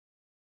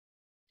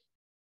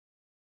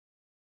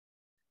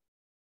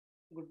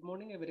Good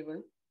morning,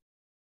 everyone.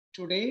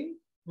 Today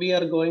we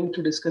are going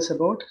to discuss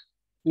about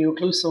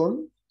neutral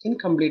zone in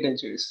complete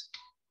dentures.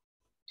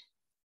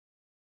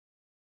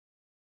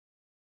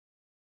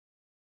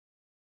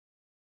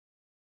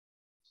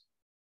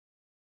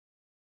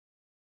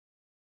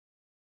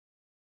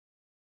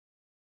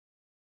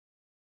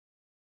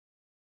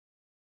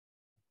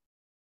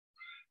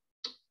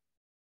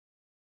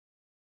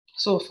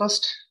 So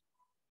first,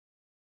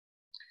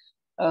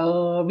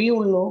 we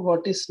all know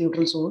what is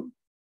neutral zone.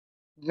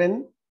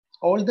 When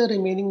all the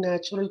remaining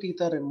natural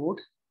teeth are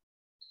removed,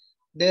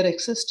 there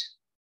exists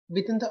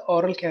within the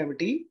oral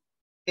cavity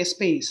a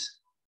space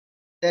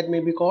that may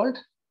be called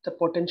the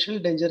potential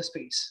denture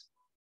space.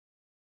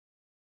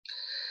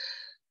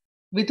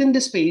 Within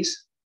this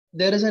space,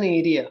 there is an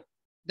area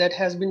that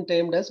has been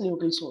termed as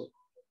neutral zone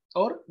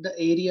or the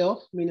area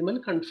of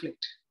minimal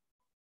conflict.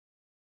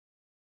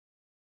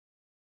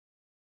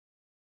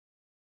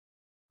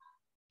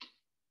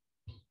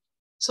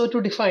 So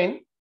to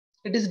define,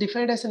 it is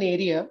defined as an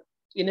area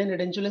in an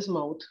edentulous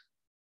mouth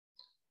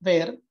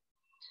where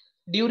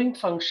during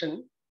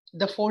function,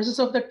 the forces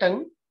of the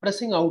tongue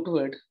pressing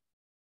outward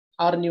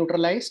are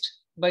neutralized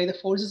by the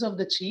forces of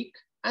the cheek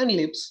and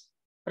lips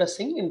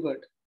pressing inward.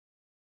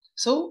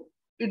 So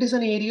it is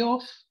an area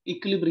of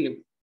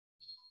equilibrium.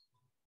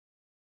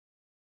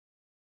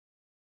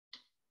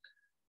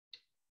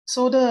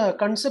 So the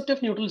concept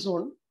of neutral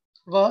zone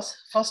was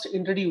first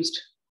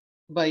introduced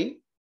by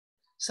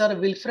Sir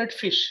Wilfred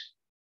Fish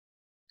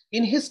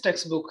in his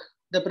textbook,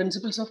 The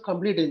Principles of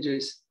Complete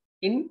Dentures,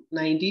 in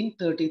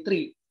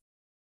 1933.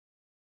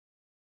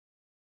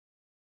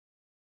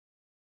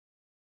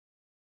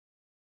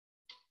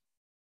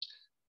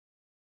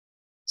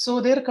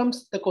 So there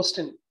comes the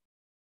question,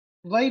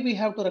 why we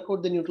have to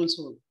record the neutral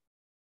zone?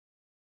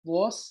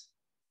 Was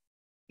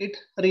it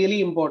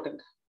really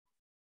important?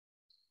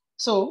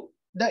 So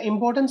the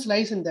importance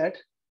lies in that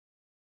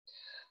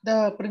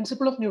the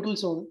principle of neutral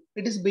zone,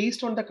 it is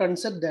based on the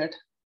concept that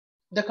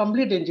the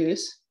complete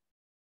dentures,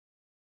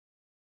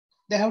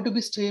 they have to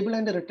be stable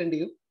and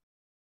retentive,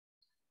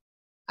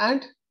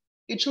 and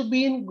it should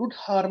be in good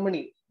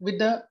harmony with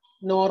the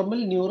normal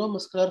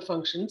neuromuscular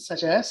functions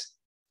such as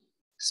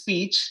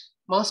speech,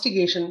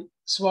 mastication,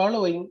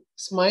 swallowing,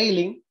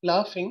 smiling,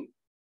 laughing.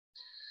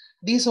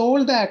 These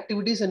all the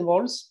activities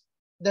involves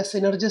the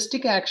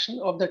synergistic action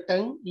of the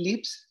tongue,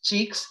 lips,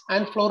 cheeks,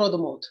 and floor of the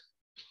mouth.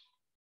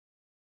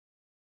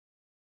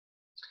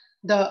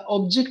 The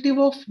objective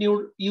of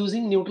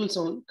using neutral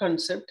zone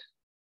concept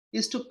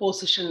is to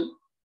position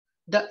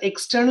the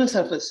external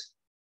surface,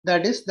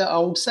 that is the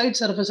outside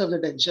surface of the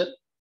denture,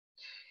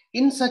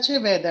 in such a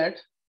way that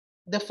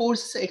the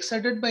forces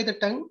exerted by the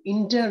tongue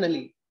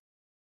internally,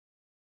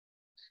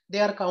 they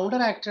are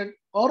counteracted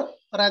or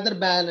rather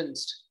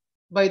balanced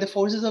by the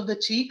forces of the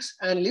cheeks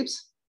and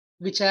lips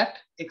which act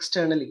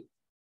externally.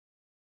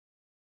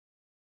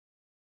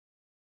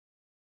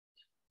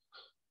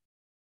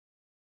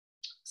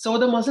 So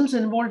the muscles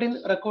involved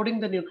in recording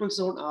the neutral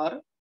zone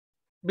are,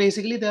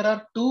 basically there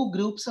are two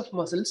groups of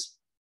muscles.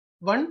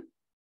 One,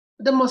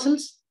 the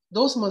muscles,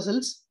 those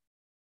muscles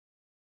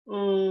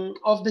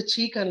of the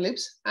cheek and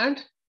lips,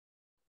 and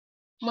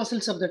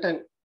muscles of the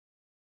tongue.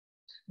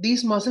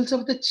 These muscles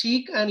of the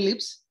cheek and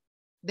lips,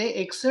 they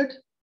exert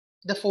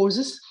the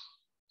forces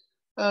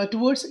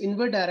towards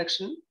inward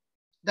direction,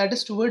 that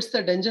is towards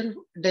the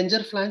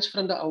denture flange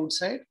from the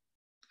outside,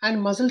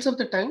 and muscles of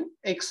the tongue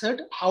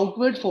exert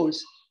outward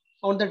force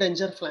on the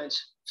denture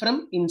flange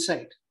from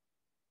inside.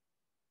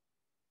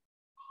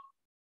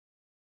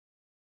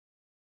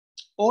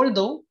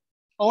 Although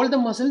all the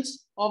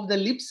muscles of the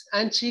lips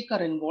and cheek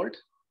are involved,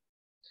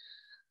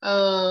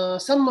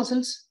 some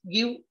muscles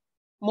give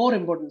more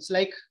importance,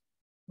 like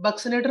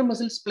buccinator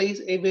muscles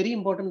plays a very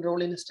important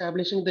role in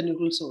establishing the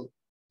neutral zone.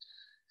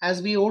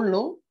 As we all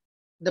know,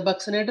 the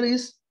buccinator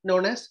is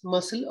known as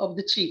muscle of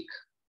the cheek.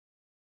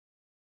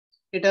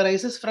 It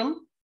arises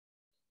from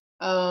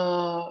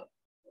an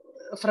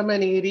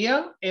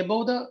area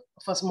above the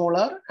first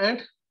molar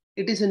and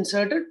it is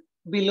inserted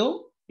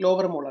below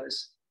lower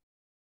molars.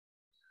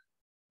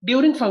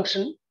 During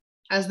function,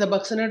 as the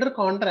buccinator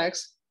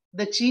contracts,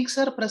 the cheeks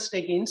are pressed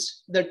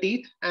against the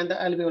teeth and the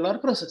alveolar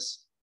process.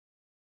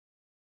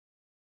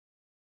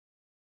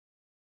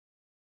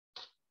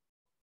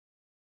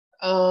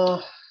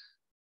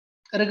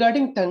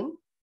 Regarding tongue,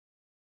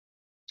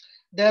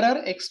 there are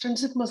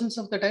extrinsic muscles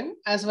of the tongue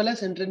as well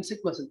as intrinsic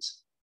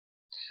muscles.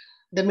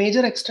 The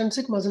major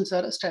extrinsic muscles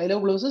are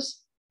styloglossus,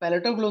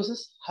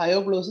 palatoglossus,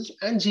 hyoglossus,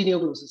 and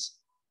genioglossus.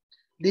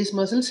 These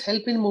muscles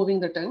help in moving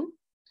the tongue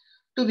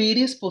to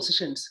various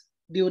positions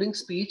during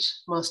speech,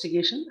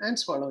 mastication, and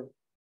swallowing.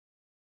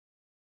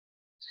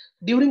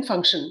 During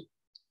function,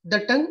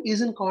 the tongue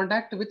is in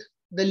contact with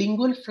the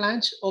lingual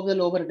flange of the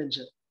lower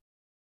denture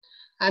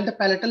and the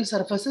palatal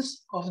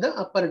surfaces of the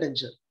upper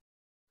denture.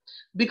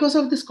 Because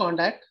of this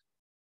contact,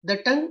 the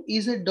tongue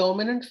is a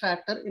dominant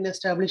factor in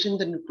establishing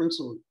the neutral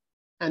zone,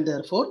 and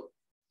therefore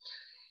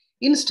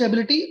in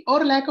stability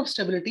or lack of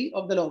stability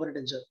of the lower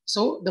denture.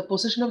 So the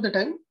position of the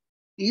tongue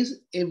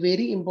is a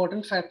very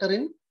important factor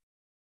in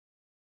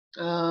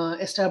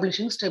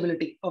establishing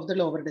stability of the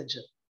lower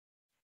denture.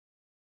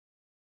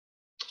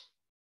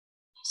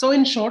 So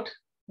in short,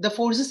 the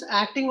forces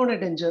acting on a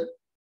denture,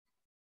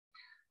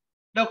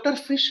 Dr.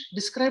 Fish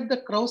described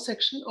the cross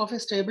section of a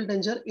stable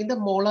denture in the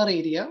molar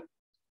area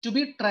to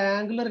be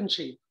triangular in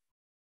shape,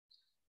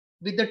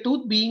 with the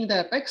tooth being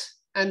the apex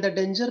and the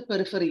denture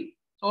periphery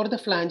or the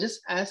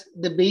flanges as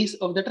the base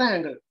of the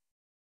triangle.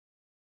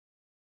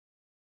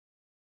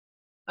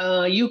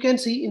 You can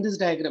see in this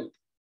diagram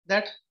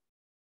that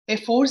a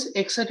force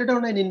exerted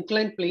on an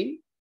inclined plane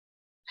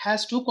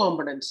has two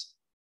components.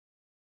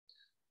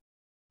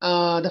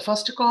 The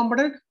first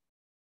component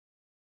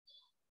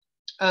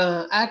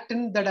act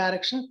in the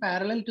direction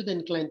parallel to the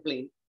inclined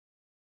plane,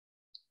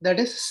 that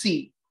is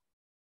C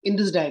in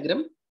this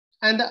diagram,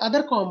 and the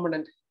other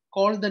component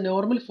called the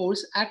normal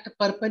force act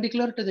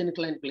perpendicular to the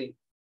inclined plane.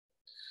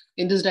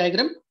 In this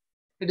diagram,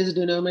 it is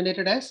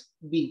denominated as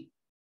B.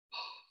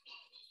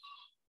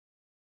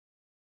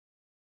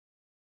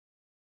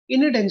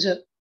 In a denture,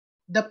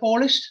 the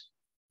polished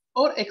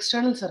or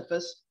external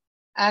surface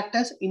act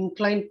as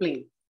inclined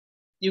plane.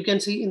 You can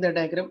see in the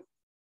diagram.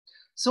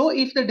 So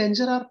if the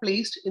denture are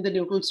placed in the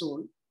neutral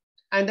zone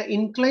and the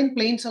inclined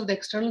planes of the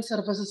external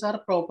surfaces are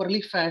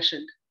properly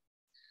fashioned,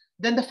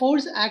 then the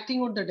force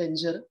acting on the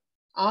denture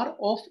are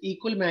of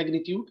equal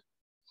magnitude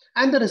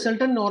and the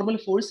resultant normal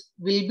force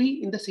will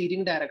be in the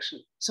seating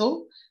direction.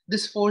 So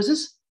this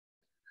forces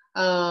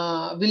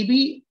will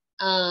be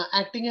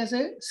acting as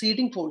a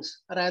seating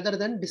force rather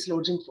than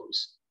dislodging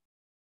force.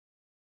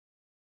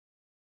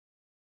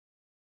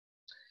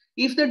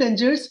 If the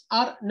dentures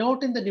are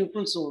not in the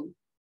neutral zone,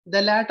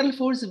 the lateral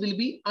force will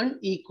be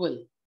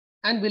unequal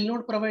and will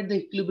not provide the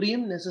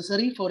equilibrium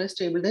necessary for a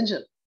stable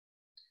denture.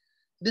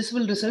 This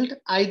will result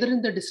either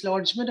in the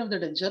dislodgement of the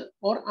denture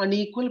or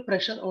unequal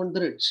pressure on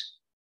the ridge.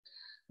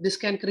 This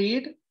can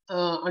create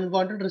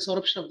unwanted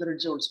resorption of the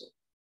ridge also.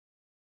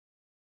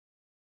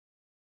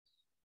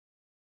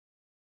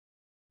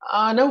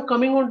 Now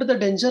coming on to the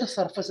denture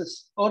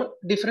surfaces or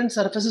different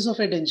surfaces of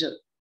a denture.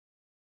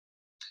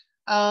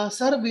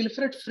 Sir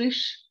Wilfred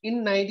Frisch in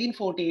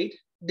 1948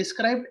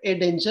 described a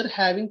denture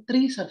having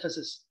three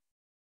surfaces.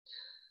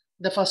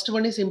 The first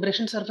one is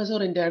impression surface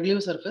or intaglio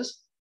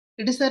surface.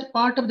 It is that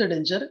part of the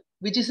denture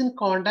which is in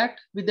contact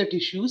with the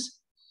tissues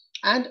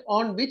and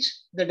on which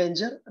the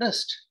denture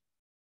rests.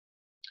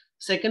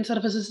 Second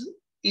surface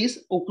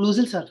is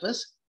occlusal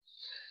surface.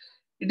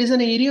 It is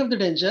an area of the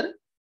denture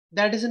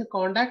that is in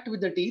contact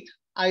with the teeth,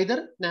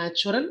 either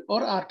natural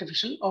or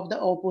artificial, of the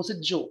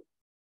opposite jaw.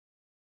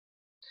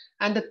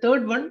 And the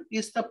third one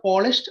is the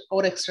polished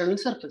or external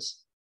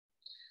surface.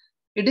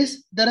 It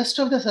is the rest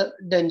of the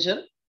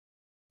denture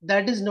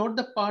that is not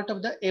the part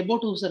of the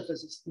above two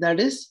surfaces. That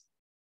is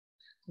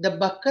the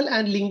buccal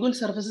and lingual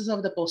surfaces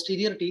of the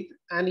posterior teeth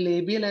and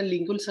labial and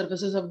lingual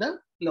surfaces of the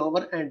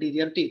lower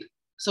anterior teeth.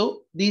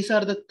 So these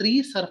are the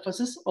three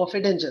surfaces of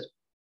a denture.